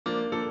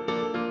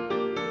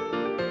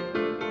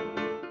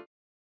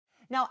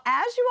Now,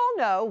 as you all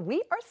know,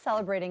 we are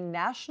celebrating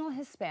National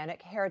Hispanic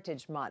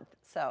Heritage Month.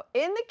 So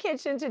in the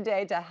kitchen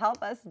today to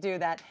help us do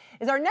that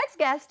is our next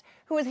guest,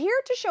 who is here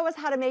to show us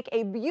how to make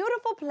a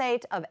beautiful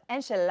plate of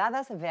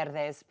Enchiladas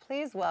Verdes.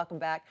 Please welcome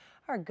back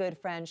our good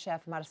friend,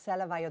 Chef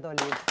Marcela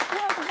Valladolid.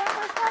 Welcome back,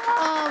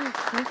 Marcela.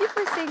 Thank you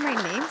for saying my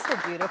name so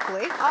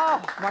beautifully.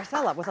 Oh,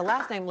 Marcela, with a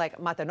last name like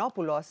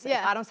Matenopoulos.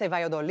 Yeah. I don't say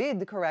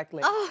Valladolid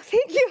correctly. Oh,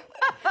 thank you.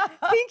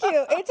 Thank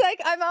you. It's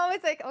like, I'm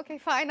always like, okay,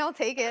 fine, I'll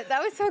take it.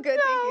 That was so good.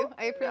 Thank you.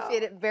 I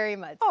appreciate it very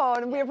much. Oh,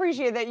 and we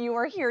appreciate that you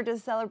are here to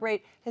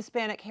celebrate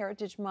Hispanic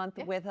Heritage Month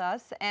with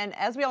us. And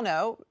as we all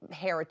know,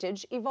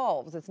 heritage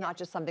evolves. It's not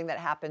just something that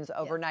happens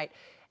overnight.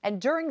 And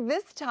during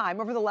this time,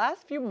 over the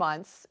last few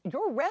months,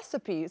 your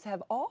recipes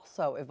have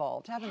also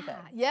evolved, haven't they?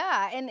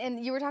 Yeah,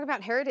 and you were talking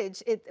about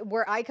heritage.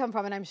 Where I come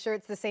from, and I'm sure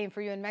it's the same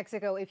for you in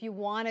Mexico, if you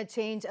want to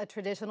change a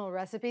traditional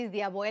recipe, the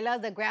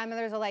abuelas, the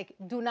grandmothers are like,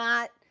 do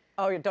not.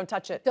 Oh, don't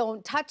touch it.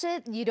 Don't touch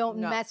it. You don't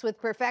mess with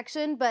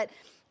perfection. But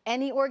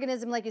any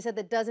organism, like you said,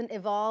 that doesn't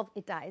evolve,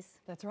 it dies.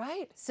 That's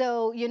right.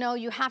 So, you know,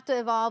 you have to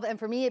evolve. And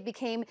for me, it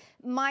became,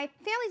 my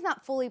family's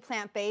not fully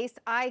plant-based.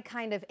 I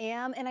kind of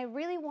am. And I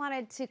really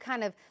wanted to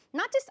kind of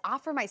not just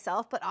offer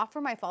myself, but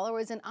offer my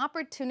followers an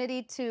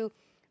opportunity to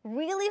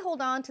really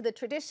hold on to the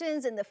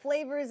traditions and the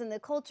flavors and the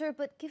culture,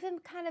 but give them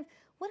kind of,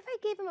 what if I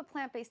gave them a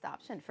plant-based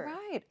option for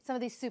some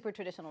of these super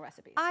traditional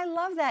recipes? I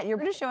love that. You're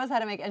going to show us how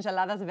to make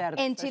enchiladas verdes.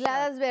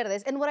 Enchiladas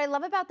verdes. And what I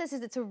love about this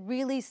is it's a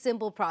really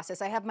simple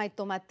process. I have my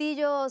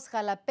tomatillos,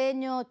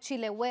 jalapeno,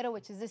 chile güero,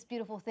 which is this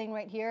beautiful thing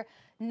right here.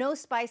 No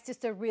spice,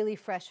 just a really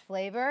fresh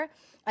flavor.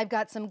 I've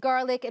got some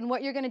garlic. And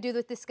what you're going to do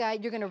with this guy,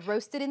 you're going to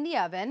roast it in the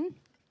oven.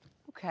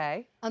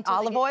 Okay.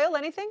 Olive oil,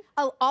 anything?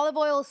 Oh, olive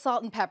oil,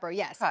 salt, and pepper,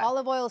 yes. Okay.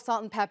 Olive oil,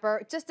 salt, and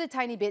pepper, just a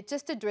tiny bit,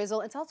 just a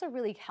drizzle. It's also a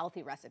really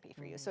healthy recipe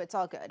for you, so it's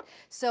all good.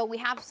 So we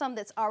have some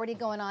that's already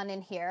going on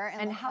in here.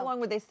 And how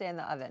long would they stay in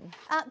the oven?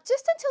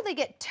 Just until they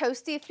get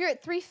toasty. If you're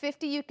at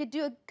 350, you could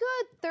do a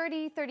good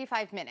 30,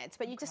 35 minutes,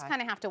 but you just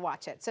kind of have to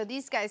watch it. So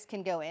these guys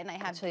can go in.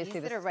 I have these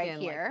that are right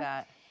here.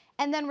 Like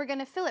and then we're going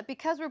to fill it.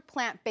 Because we're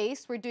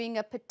plant-based, we're doing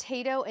a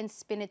potato and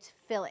spinach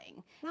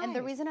filling. Nice. And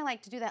the reason I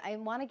like to do that, I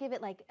want to give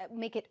it like,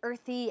 make it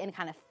earthy and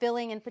kind of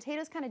filling, and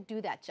potatoes kind of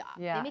do that job.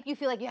 Yeah. They make you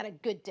feel like you had a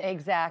good dinner.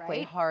 Exactly,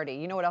 right? Hearty.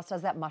 You know what else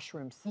does that?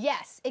 Mushrooms.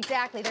 Yes,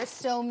 exactly. They're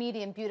so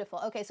meaty and beautiful.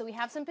 Okay, so we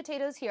have some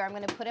potatoes here. I'm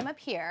going to put them up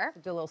here.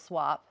 Do a little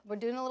swap. We're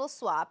doing a little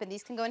swap, and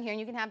these can go in here, and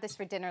you can have this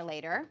for dinner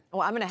later.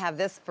 Well, I'm going to have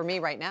this for me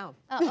right now.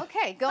 Oh,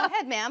 okay. Go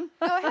ahead, ma'am.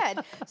 Go ahead.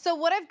 So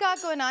what I've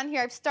got going on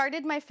here, I've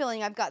started my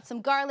filling. I've got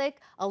some garlic,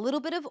 a little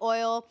bit of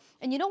oil,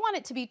 and you don't want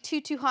it to be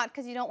too hot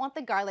because you don't want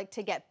the garlic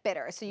to get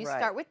bitter. So you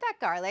start with that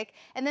garlic,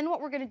 and then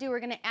what we're going to do,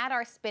 we're going to add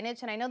our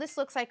spinach. And I know this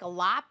looks like a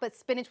lot, but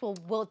spinach will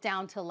wilt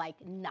down to like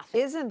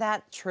nothing. Isn't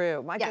that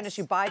true? My goodness,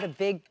 you buy the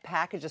big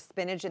package of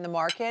spinach in the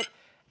market,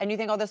 and you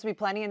think, oh, this will be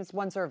plenty, and it's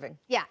one serving.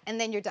 Yeah, and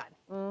then you're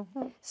done.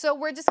 So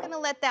we're just going to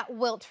let that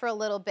wilt for a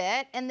little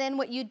bit, and then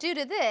what you do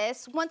to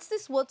this, once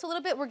this wilts a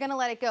little bit, we're going to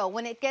let it go.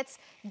 When it gets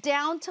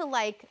down to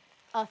like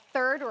a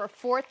third or a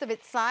fourth of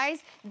its size,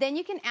 then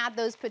you can add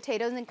those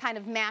potatoes and kind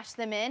of mash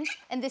them in.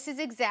 And this is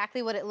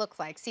exactly what it looks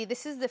like. See,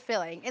 this is the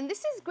filling. And this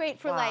is great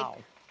for like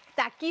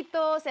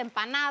taquitos,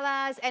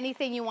 empanadas,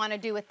 anything you want to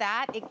do with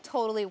that. It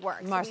totally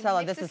works.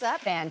 Marcela, this is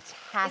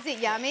fantastic. Is it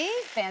yummy?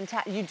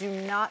 Fantastic. You do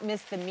not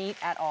miss the meat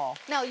at all.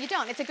 No, you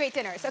don't. It's a great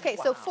dinner. Okay,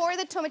 so for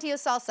the tomatillo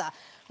salsa,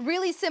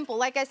 really simple.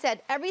 Like I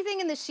said, everything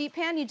in the sheet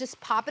pan, you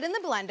just pop it in the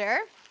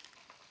blender.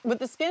 With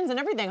the skins and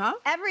everything, huh?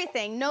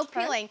 Everything, no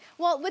peeling.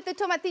 Well, with the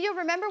tomatillo,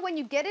 remember when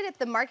you get it at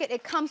the market,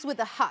 it comes with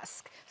a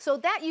husk. So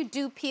that you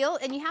do peel,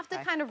 and you have to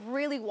kind of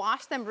really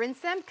wash them, rinse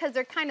them, because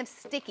they're kind of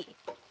sticky.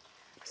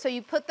 So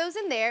you put those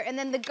in there, and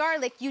then the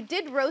garlic, you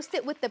did roast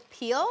it with the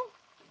peel,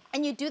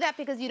 and you do that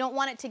because you don't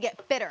want it to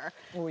get bitter.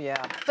 Oh,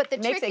 yeah. But the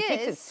trick is... It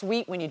keeps it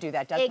sweet when you do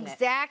that, doesn't it?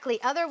 Exactly.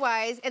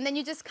 Otherwise, and then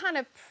you just kind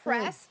of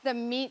press the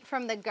meat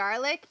from the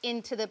garlic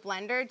into the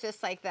blender,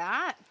 just like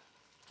that.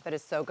 That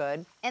is so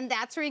good. And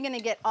that's where you're going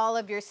to get all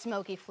of your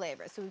smoky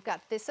flavors. So we've got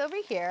this over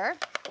here,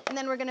 and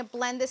then we're going to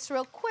blend this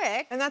real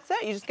quick. And that's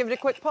it. You just give it a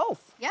quick pulse.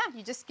 Yeah,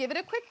 you just give it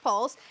a quick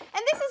pulse.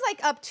 And this is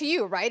like up to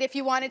you, right? If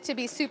you want it to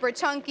be super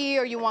chunky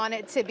or you want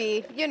it to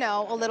be, you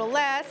know, a little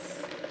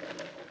less.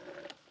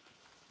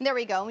 There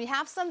we go. We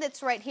have some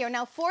that's right here.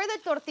 Now for the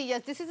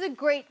tortillas, this is a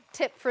great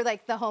tip for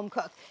like the home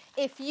cook.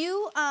 If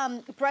you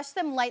brush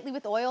them lightly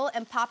with oil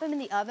and pop them in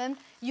the oven,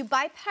 you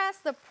bypass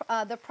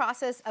the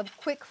process of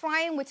quick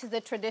frying, which is the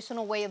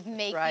traditional way of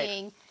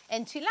making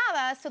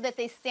enchiladas, so that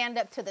they stand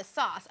up to the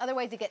sauce.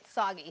 Otherwise, it gets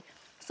soggy.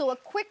 So a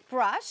quick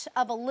brush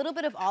of a little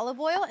bit of olive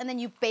oil, and then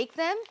you bake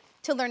them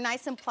till they're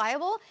nice and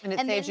pliable. And it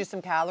saves you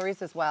some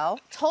calories as well.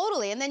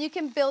 Totally, and then you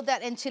can build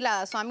that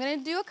enchilada. So I'm gonna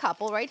do a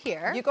couple right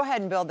here. You go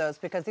ahead and build those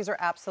because these are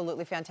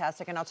absolutely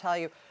fantastic. And I'll tell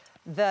you,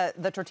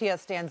 the tortilla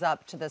stands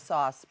up to the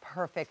sauce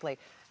perfectly.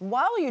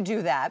 While you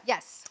do that,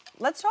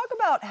 let's talk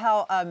about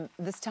how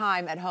this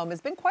time at home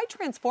has been quite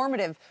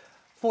transformative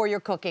for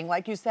your cooking.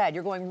 Like you said,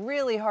 you're going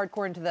really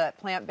hardcore into the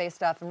plant-based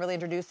stuff and really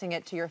introducing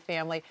it to your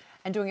family.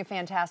 and doing a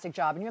fantastic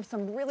job. And you have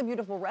some really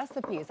beautiful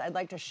recipes I'd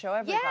like to show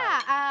everybody.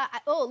 Yeah.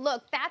 Oh,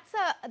 look,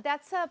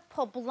 that's a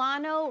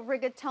poblano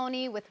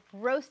rigatoni with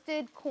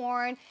roasted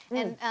corn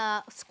and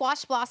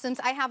squash blossoms.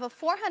 I have a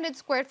 400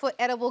 square foot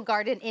edible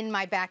garden in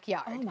my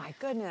backyard. Oh my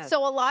goodness.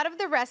 So a lot of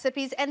the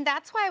recipes, and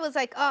that's why I was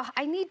like, oh,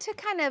 I need to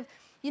kind of,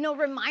 you know,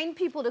 remind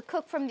people to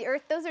cook from the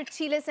earth. Those are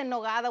chiles en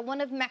nogada, one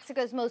of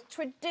Mexico's most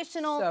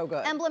traditional,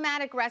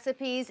 emblematic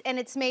recipes, and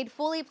it's made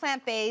fully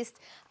plant-based.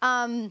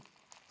 And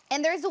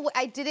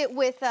I did it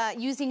with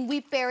using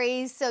wheat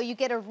berries, so you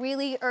get a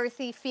really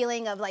earthy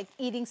feeling of like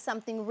eating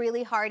something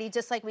really hearty,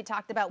 just like we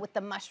talked about with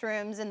the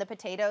mushrooms and the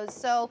potatoes.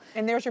 So,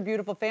 and there's your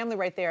beautiful family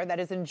right there that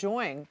is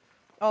enjoying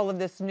all of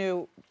this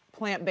new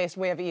plant-based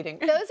way of eating.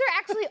 Those are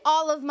actually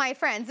all of my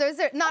friends. Those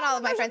are not all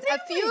of my friends, a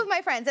few of my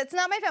friends. That's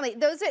not my family.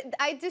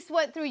 I just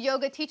went through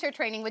yoga teacher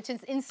training, which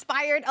has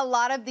inspired a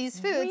lot of these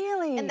foods.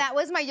 Really? And that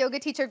was my yoga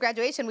teacher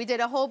graduation. We did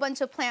a whole bunch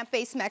of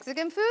plant-based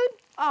Mexican food.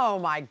 Oh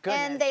my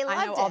goodness. And they loved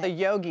it. I know all the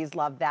yogis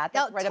love that.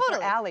 That's right up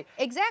their alley.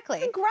 Exactly.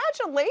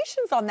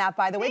 Congratulations on that,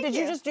 by the way. Did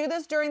you just do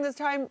this during this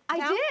time?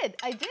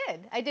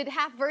 I did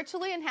half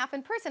virtually and half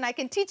in person. I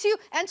can teach you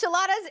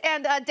enchiladas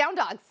and down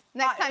dogs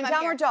next time I'm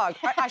here. Downward dog.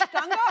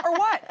 Ashtanga or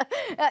what?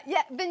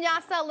 Yeah,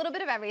 vinyasa, a little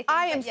bit of everything.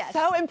 I am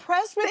so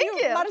impressed with you,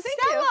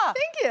 Marcela.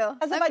 Thank you.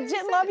 As if I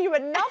didn't love you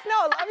enough. No,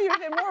 I love you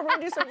even more. We're going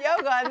to do some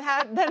yoga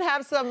and then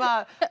have some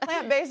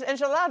plant-based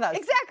enchiladas.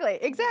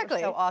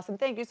 Exactly. So awesome.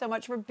 Thank you so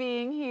much for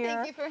being here.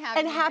 Thank you for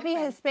having me. And happy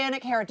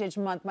Hispanic Heritage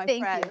Month, my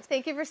friend.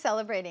 Thank you for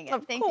celebrating it.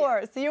 Of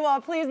course. You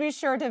all, please be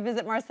sure to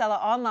visit Marcela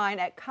online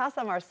at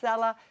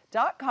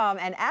casamarcela.com.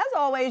 And as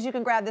always, you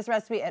can grab this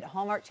recipe at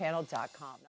hallmarkchannel.com.